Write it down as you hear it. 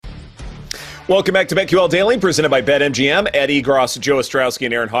Welcome back to BetQL Daily, presented by BetMGM. Eddie Gross, Joe Ostrowski,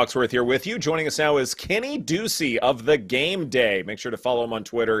 and Aaron Hawksworth here with you. Joining us now is Kenny Ducey of The Game Day. Make sure to follow him on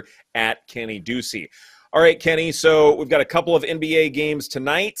Twitter at Kenny Ducey. All right, Kenny, so we've got a couple of NBA games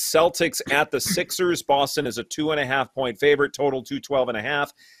tonight. Celtics at the Sixers. Boston is a 2.5-point favorite, total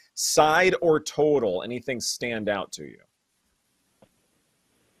 212.5. Side or total? Anything stand out to you?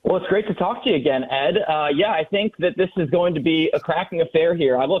 Well, it's great to talk to you again, Ed. Yeah, I think that this is going to be a cracking affair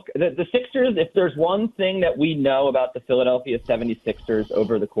here. The Sixers, if there's one thing that we know about the Philadelphia 76ers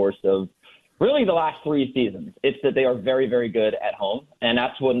over the course of really the last three seasons, it's that they are very, very good at home. And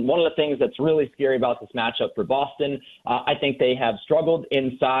that's one of the things that's really scary about this matchup for Boston. I think they have struggled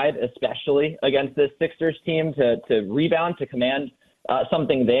inside, especially against this Sixers team, to rebound, to command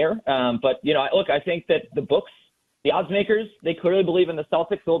something there. But, I think that the odds makers, they clearly believe in the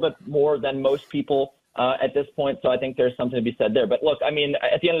Celtics a little bit more than most people at this point. So I think there's something to be said there. But look, I mean,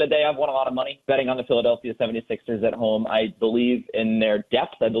 at the end of the day, I've won a lot of money betting on the Philadelphia 76ers at home. I believe in their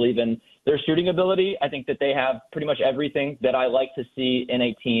depth. I believe in their shooting ability. I think that they have pretty much everything that I like to see in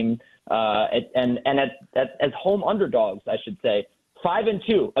a team. As home underdogs, I should say,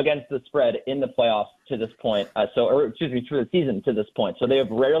 5-2 against the spread in the playoffs to this point. Through the season to this point. So they have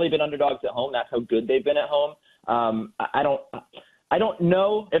rarely been underdogs at home. That's how good they've been at home. I don't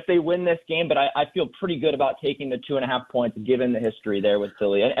know if they win this game, but I feel pretty good about taking the 2.5 points given the history there with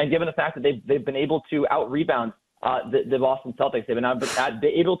Philly and given the fact that they've been able to out-rebound the Boston Celtics. They've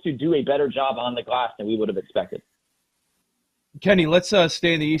been able to do a better job on the glass than we would have expected. Kenny, let's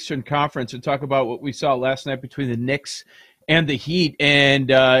stay in the Eastern Conference and talk about what we saw last night between the Knicks and the Heat.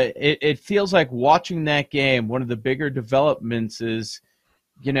 And it feels like watching that game, one of the bigger developments is,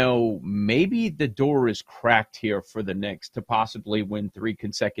 maybe the door is cracked here for the Knicks to possibly win 3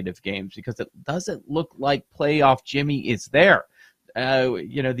 consecutive games because it doesn't look like playoff Jimmy is there.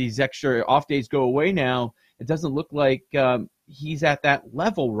 These extra off days go away now. It doesn't look like he's at that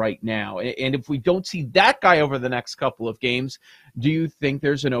level right now. And if we don't see that guy over the next couple of games, do you think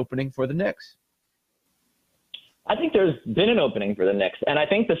there's an opening for the Knicks? I think there's been an opening for the Knicks. And I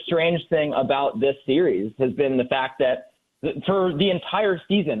think the strange thing about this series has been the fact that for the entire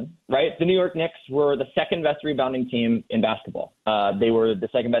season, right, the New York Knicks were the second best rebounding team in basketball. They were the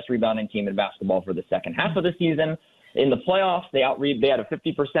second best rebounding team in basketball for the second half of the season. In the playoffs, they had a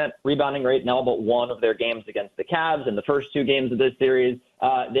 50% rebounding rate in all but one of their games against the Cavs. In the first 2 games of this series,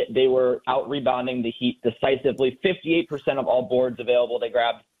 they were out-rebounding the Heat decisively. 58% of all boards available they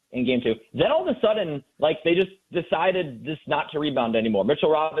grabbed in game 2. Then all of a sudden, they just decided just not to rebound anymore. Mitchell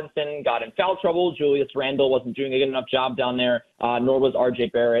Robinson got in foul trouble. Julius Randle wasn't doing a good enough job down there, nor was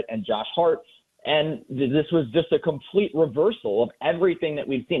RJ Barrett and Josh Hart. And this was just a complete reversal of everything that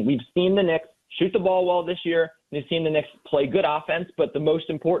we've seen. We've seen the Knicks shoot the ball well this year. We've seen the Knicks play good offense, but the most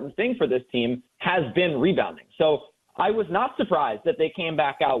important thing for this team has been rebounding. So I was not surprised that they came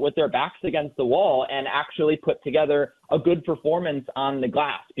back out with their backs against the wall and actually put together a good performance on the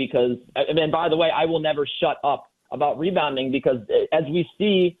glass because, and by the way, I will never shut up about rebounding because as we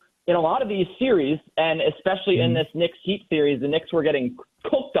see in a lot of these series, and especially in this Knicks Heat series, the Knicks were getting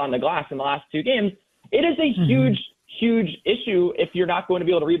cooked on the glass in the last 2 games. It is a huge issue if you're not going to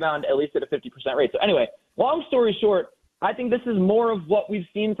be able to rebound at least at a 50% rate. So anyway, long story short, I think this is more of what we've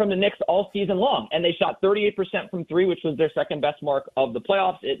seen from the Knicks all season long. And they shot 38% from 3, which was their second best mark of the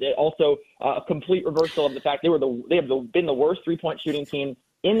playoffs. It also a complete reversal of the fact they have been the worst 3-point shooting team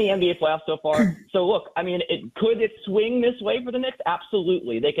in the NBA playoffs so far. So look, I mean, could it swing this way for the Knicks?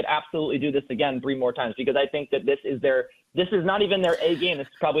 Absolutely. They could absolutely do this again 3 more times because I think that this is not even their A game. This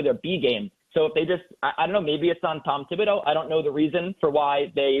is probably their B game. So if they just, I don't know, maybe it's on Tom Thibodeau. I don't know the reason for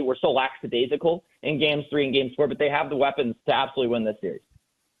why they were so lackadaisical in games 3 and game 4, but they have the weapons to absolutely win this series.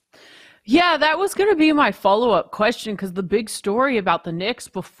 Yeah, that was going to be my follow-up question because the big story about the Knicks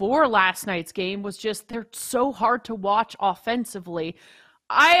before last night's game was just they're so hard to watch offensively.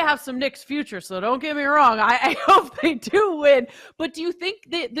 I have some Knicks future, so don't get me wrong. I hope they do win. But do you think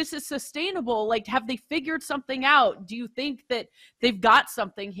that this is sustainable? Have they figured something out? Do you think that they've got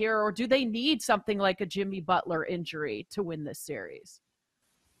something here, or do they need something like a Jimmy Butler injury to win this series?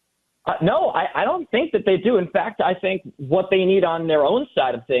 No, I don't think that they do. In fact, I think what they need on their own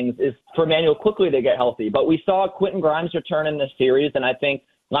side of things is for Emmanuel quickly to get healthy. But we saw Quentin Grimes return in this series, and I think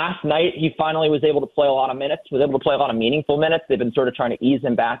last night, he finally was able to play a lot of minutes, was able to play a lot of meaningful minutes. They've been sort of trying to ease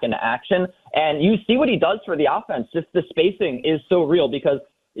him back into action. And you see what he does for the offense. Just the spacing is so real because,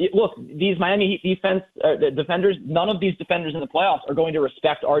 look, these Miami Heat defenders, none of these defenders in the playoffs are going to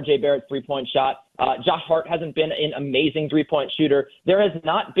respect RJ Barrett's 3-point shot. Josh Hart hasn't been an amazing 3-point shooter. There has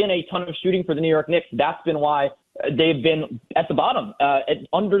not been a ton of shooting for the New York Knicks. That's been why they've been at the bottom, at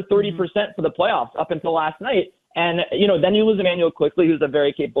under 30% for the playoffs up until last night. And, then you lose Emmanuel Quickly, who's a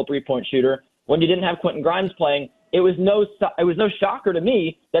very capable three-point shooter. When you didn't have Quentin Grimes playing, it was no shocker to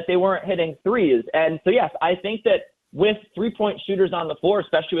me that they weren't hitting threes. And so, yes, I think that with three-point shooters on the floor,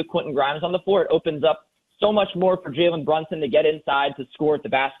 especially with Quentin Grimes on the floor, it opens up so much more for Jalen Brunson to get inside, to score at the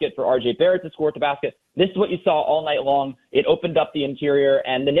basket, for RJ Barrett to score at the basket. This is what you saw all night long. It opened up the interior,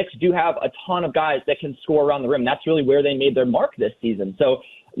 and the Knicks do have a ton of guys that can score around the rim. That's really where they made their mark this season. So,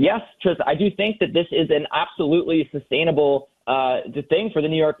 yes, Tris, I do think that this is an absolutely sustainable thing for the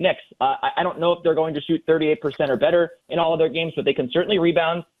New York Knicks. I don't know if they're going to shoot 38% or better in all of their games, but they can certainly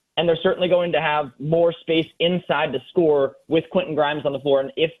rebound. And they're certainly going to have more space inside to score with Quentin Grimes on the floor. And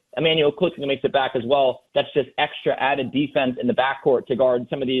if Emmanuel Quickly makes it back as well, that's just extra added defense in the backcourt to guard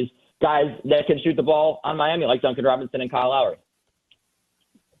some of these guys that can shoot the ball on Miami, like Duncan Robinson and Kyle Lowry.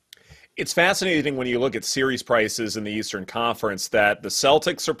 It's fascinating when you look at series prices in the Eastern Conference that the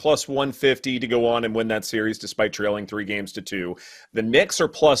Celtics are plus 150 to go on and win that series despite trailing 3-2. The Knicks are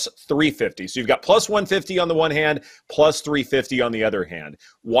plus 350. So you've got plus 150 on the one hand, plus 350 on the other hand.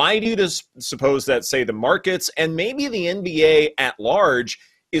 Why do you suppose that, say, the markets and maybe the NBA at large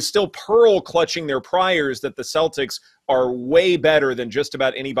is still pearl clutching their priors that the Celtics are way better than just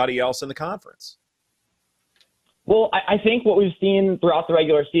about anybody else in the conference? Well, I think what we've seen throughout the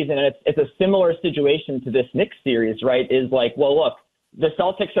regular season, and it's a similar situation to this Knicks series, right, is like, well, look, the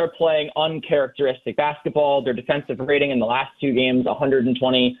Celtics are playing uncharacteristic basketball. Their defensive rating in the last two games,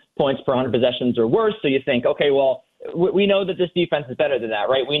 120 points per 100 possessions or worse. So you think, okay, well, we know that this defense is better than that,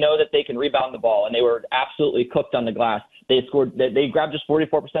 right? We know that they can rebound the ball, and they were absolutely cooked on the glass. They grabbed just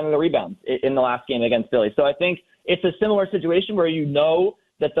 44% of the rebounds in the last game against Philly. So I think it's a similar situation where you know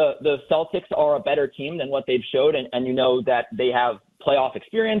that the Celtics are a better team than what they've showed, and you know that they have playoff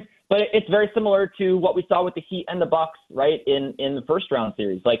experience. But it's very similar to what we saw with the Heat and the Bucks, right, in the first round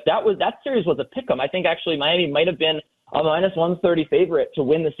series. Like that series was a pick 'em. I think actually Miami might have been a minus 130 favorite to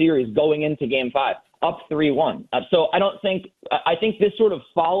win the series going into Game 5, up 3-1. So I think this sort of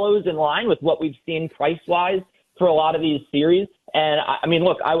follows in line with what we've seen price-wise for a lot of these series. And I mean,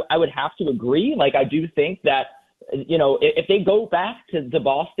 look, I would have to agree. Like I do think that, if they go back to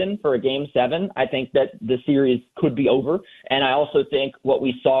Boston for a Game 7, I think that the series could be over. And I also think what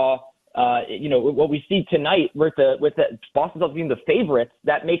we saw, what we see tonight with the Boston Celtics being the favorites,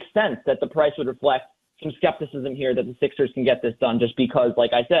 that makes sense that the price would reflect some skepticism here that the Sixers can get this done, just because,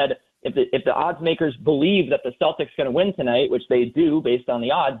 like I said, if the odds makers believe that the Celtics are going to win tonight, which they do based on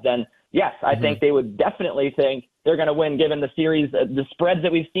the odds, then yes, I think they would definitely think they're going to win given the series, the spreads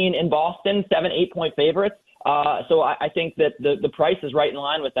that we've seen in Boston, 7-8 point favorites. So I think that the price is right in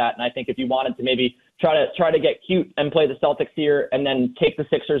line with that. And I think if you wanted to maybe try to get cute and play the Celtics here and then take the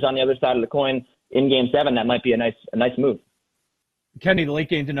Sixers on the other side of the coin in Game 7, that might be a nice move. Kenny, the late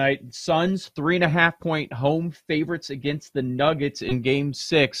game tonight, Suns 3.5-point home favorites against the Nuggets in Game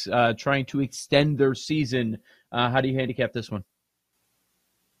 6, trying to extend their season. How do you handicap this one?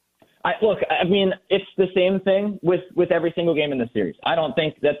 Look, I mean, it's the same thing with every single game in this series. I don't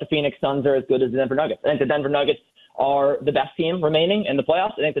think that the Phoenix Suns are as good as the Denver Nuggets. I think the Denver Nuggets are the best team remaining in the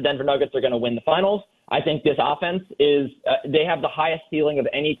playoffs. I think the Denver Nuggets are going to win the finals. I think this offense they have the highest ceiling of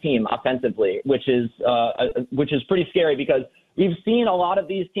any team offensively, which is pretty scary because we've seen a lot of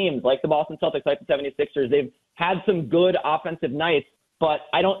these teams, like the Boston Celtics, like the 76ers, they've had some good offensive nights, but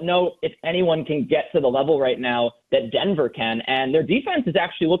I don't know if anyone can get to the level right now that Denver can. And their defense has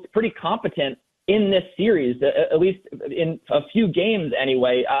actually looked pretty competent in this series, at least in a few games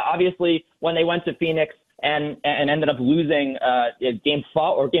anyway. Obviously, when they went to Phoenix and ended up losing Game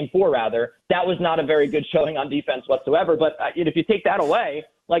 4, that was not a very good showing on defense whatsoever. But if you take that away,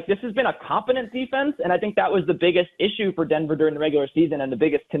 like, this has been a competent defense, and I think that was the biggest issue for Denver during the regular season, and the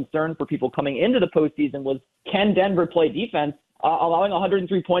biggest concern for people coming into the postseason was, can Denver play defense? Allowing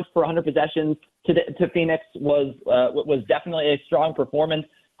 103 points per 100 possessions to Phoenix was definitely a strong performance.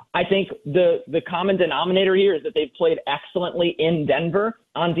 I think the common denominator here is that they've played excellently in Denver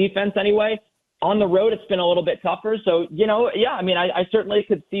on defense anyway. On the road, it's been a little bit tougher. So, I mean, I certainly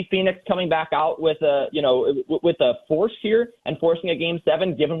could see Phoenix coming back out with a force here and forcing a Game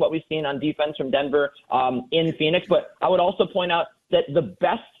 7, given what we've seen on defense from Denver in Phoenix. But I would also point out that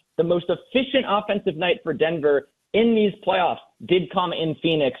the most efficient offensive night for Denver in these playoffs did come in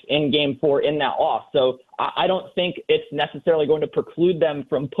Phoenix in Game 4 in that loss. So I don't think it's necessarily going to preclude them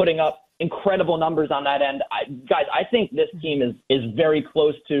from putting up incredible numbers on that end. I think this team is very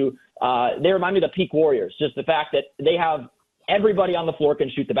close to they remind me of the peak Warriors, just the fact that they have everybody on the floor can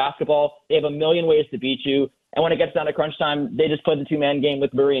shoot the basketball. They have a million ways to beat you. And when it gets down to crunch time, they just play the two-man game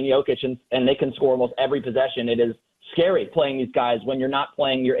with Murray and Jokic, and they can score almost every possession. It is scary playing these guys when you're not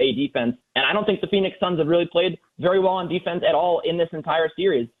playing your A defense. And I don't think the Phoenix Suns have really played very well on defense at all in this entire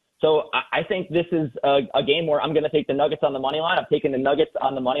series. So I think this is a game where I'm going to take the Nuggets on the money line. I've taken the Nuggets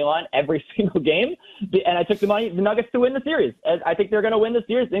on the money line every single game, and I took the Nuggets to win the series. I think they're going to win the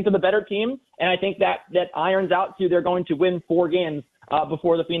series. I think they're the better team, and I think that irons out to they're going to win 4 games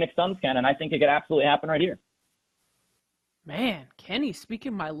before the Phoenix Suns can, and I think it could absolutely happen right here. Man, Kenny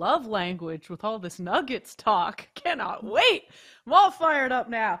speaking my love language with all this Nuggets talk. Cannot wait. I'm all fired up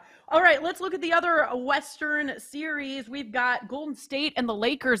now. All right, let's look at the other Western series. We've got Golden State and the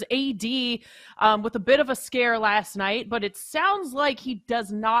Lakers. AD with a bit of a scare last night, but it sounds like he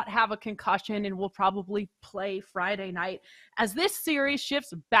does not have a concussion and will probably play Friday night as this series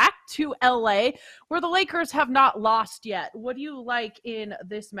shifts back to LA, where the Lakers have not lost yet. What do you like in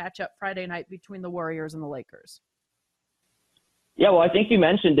this matchup Friday night between the Warriors and the Lakers? Yeah, well, I think you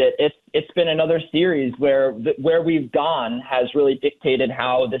mentioned it. It's been another series where we've gone has really dictated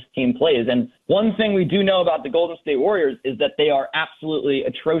how this team plays. And one thing we do know about the Golden State Warriors is that they are absolutely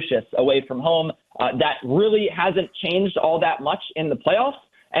atrocious away from home. That really hasn't changed all that much in the playoffs.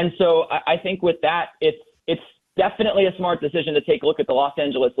 And so I think with that, it's definitely a smart decision to take a look at the Los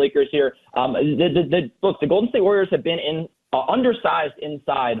Angeles Lakers here. Look, the Golden State Warriors have been undersized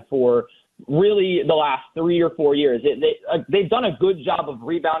inside for really the last 3 or 4 years. They've done a good job of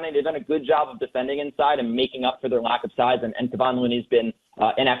rebounding. They've done a good job of defending inside and making up for their lack of size. And Kevon Looney's been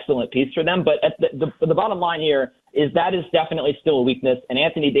an excellent piece for them. But at the bottom line here is that is definitely still a weakness. And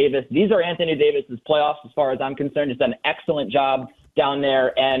Anthony Davis, these are Anthony Davis's playoffs as far as I'm concerned. He's done an excellent job down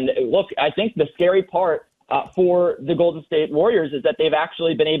there. And look, I think the scary part for the Golden State Warriors is that they've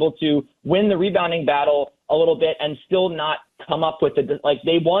actually been able to win the rebounding battle a little bit and still not come up with it. Like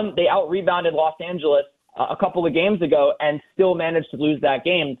they out-rebounded Los Angeles a couple of games ago and still managed to lose that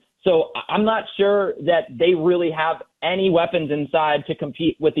game. So I'm not sure that they really have any weapons inside to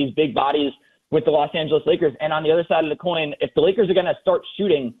compete with these big bodies with the Los Angeles Lakers. And on the other side of the coin, if the Lakers are going to start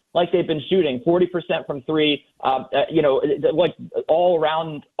shooting like they've been shooting, 40% from three, like all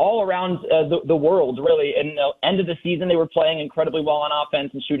around the world, really. In the end of the season, they were playing incredibly well on offense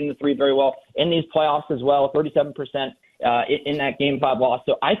and shooting the three very well. In these playoffs as well, 37% in that Game 5 loss.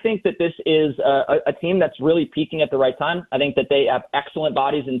 So I think that this is a team that's really peaking at the right time. I think that they have excellent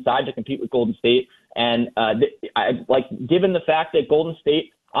bodies inside to compete with Golden State. And given the fact that Golden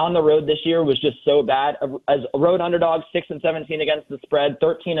State on the road this year was just so bad. As a road underdog, 6-17 against the spread,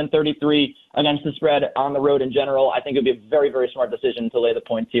 13-33 against the spread on the road in general. I think it would be a very, very smart decision to lay the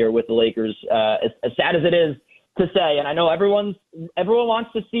points here with the Lakers. As sad as it is to say, and I know everyone wants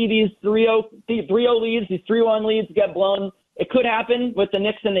to see these 3-0 leads, these 3-1 leads get blown. It could happen with the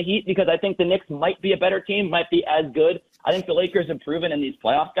Knicks and the Heat because I think the Knicks might be a better team, might be as good. I think the Lakers have proven in these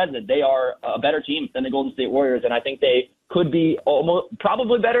playoff guys that they are a better team than the Golden State Warriors, and I think they could be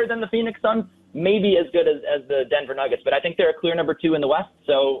probably better than the Phoenix Suns, maybe as good as the Denver Nuggets. But I think they're a clear number 2 in the West,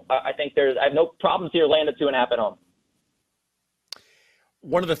 so I think I have no problems here laying the 2.5 at home.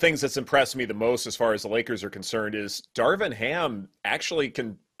 One of the things that's impressed me the most as far as the Lakers are concerned is Darvin Ham actually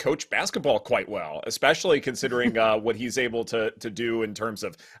can coach basketball quite well, especially considering what he's able to do in terms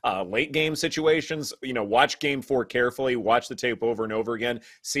of late game situations. Watch Game 4 carefully, watch the tape over and over again,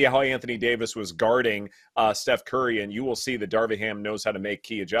 see how Anthony Davis was guarding Steph Curry, and you will see that Darvin Ham knows how to make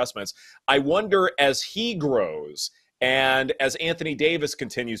key adjustments. I wonder, as he grows and as Anthony Davis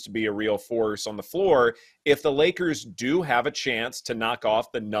continues to be a real force on the floor, if the Lakers do have a chance to knock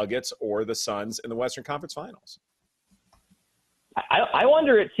off the Nuggets or the Suns in the Western Conference Finals. I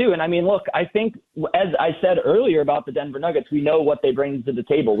wonder it too. And I mean, look, I think, as I said earlier about the Denver Nuggets, we know what they bring to the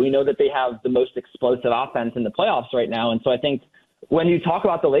table. We know that they have the most explosive offense in the playoffs right now. And so I think when you talk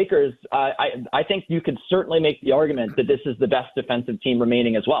about the Lakers, I think you could certainly make the argument that this is the best defensive team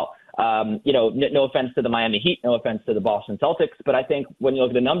remaining as well. No offense to the Miami Heat, no offense to the Boston Celtics, but I think when you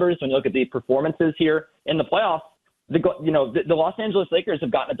look at the numbers, when you look at the performances here in the playoffs, the Los Angeles Lakers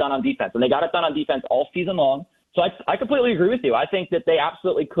have gotten it done on defense, and they got it done on defense all season long. So I completely agree with you. I think that they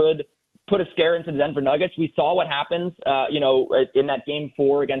absolutely could put a scare into the Denver Nuggets. We saw what happens, in that Game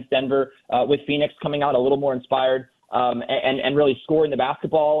 4 against Denver with Phoenix coming out a little more inspired and really scoring the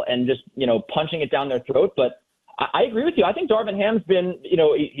basketball and just, punching it down their throat. But I agree with you. I think Darvin Ham's been,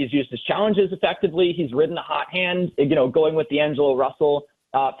 he's used his challenges effectively. He's ridden the hot hand, going with D'Angelo Russell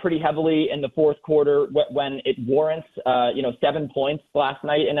pretty heavily in the fourth quarter when it warrants, 7 points last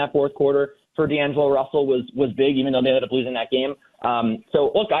night in that fourth quarter for D'Angelo Russell was big, even though they ended up losing that game.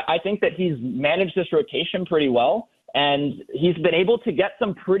 So, look, I think that he's managed this rotation pretty well, and he's been able to get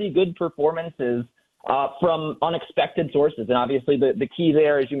some pretty good performances from unexpected sources. And obviously the key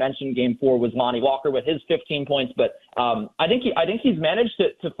there, as you mentioned, Game 4 was Lonnie Walker with his 15 points. But I think he's managed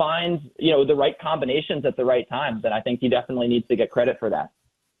to find, the right combinations at the right times. And I think he definitely needs to get credit for that.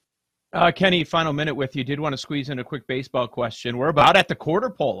 Kenny, final minute with you. Did want to squeeze in a quick baseball question. We're about at the quarter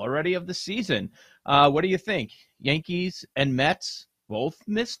pole already of the season. What do you think? Yankees and Mets both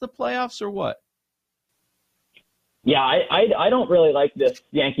miss the playoffs or what? Yeah, I don't really like this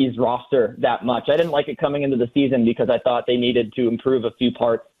Yankees roster that much. I didn't like it coming into the season because I thought they needed to improve a few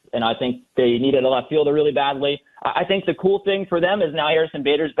parts, and I think they needed a left fielder really badly. I think the cool thing for them is now Harrison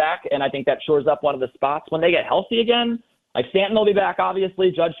Bader's back, and I think that shores up one of the spots. When they get healthy again, like Stanton will be back,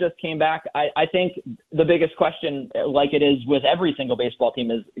 obviously. Judge just came back. I think the biggest question, like it is with every single baseball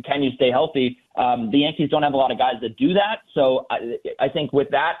team, is can you stay healthy? The Yankees don't have a lot of guys that do that, so I think with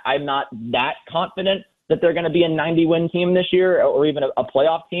that, I'm not that confident that they're going to be a 90-win team this year or even a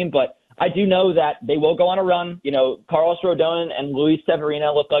playoff team. But I do know that they will go on a run. Carlos Rodon and Luis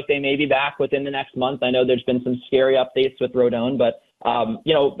Severino look like they may be back within the next month. I know there's been some scary updates with Rodon, but,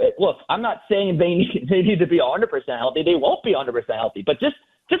 look, I'm not saying they need to be 100% healthy. They won't be 100% healthy. But just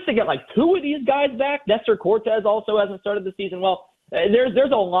to get like two of these guys back, Nestor Cortez also hasn't started the season well.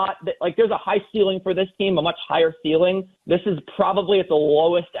 There's a lot there's a high ceiling for this team, a much higher ceiling. This is probably at the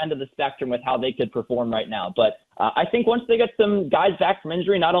lowest end of the spectrum with how they could perform right now. But I think once they get some guys back from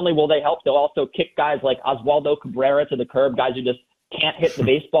injury, not only will they help, they'll also kick guys like Oswaldo Cabrera to the curb, guys who just can't hit the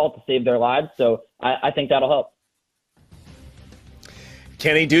baseball to save their lives. So I think that'll help.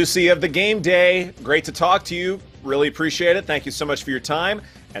 Kenny Ducey of the Game Day, great to talk to you. Really appreciate it. Thank you so much for your time.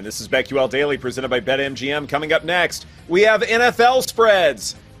 And this is BetQL Daily presented by BetMGM. Coming up next, we have NFL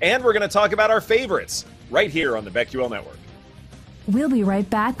spreads, and we're going to talk about our favorites right here on the BetQL Network. We'll be right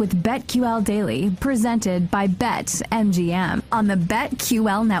back with BetQL Daily presented by BetMGM on the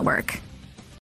BetQL Network.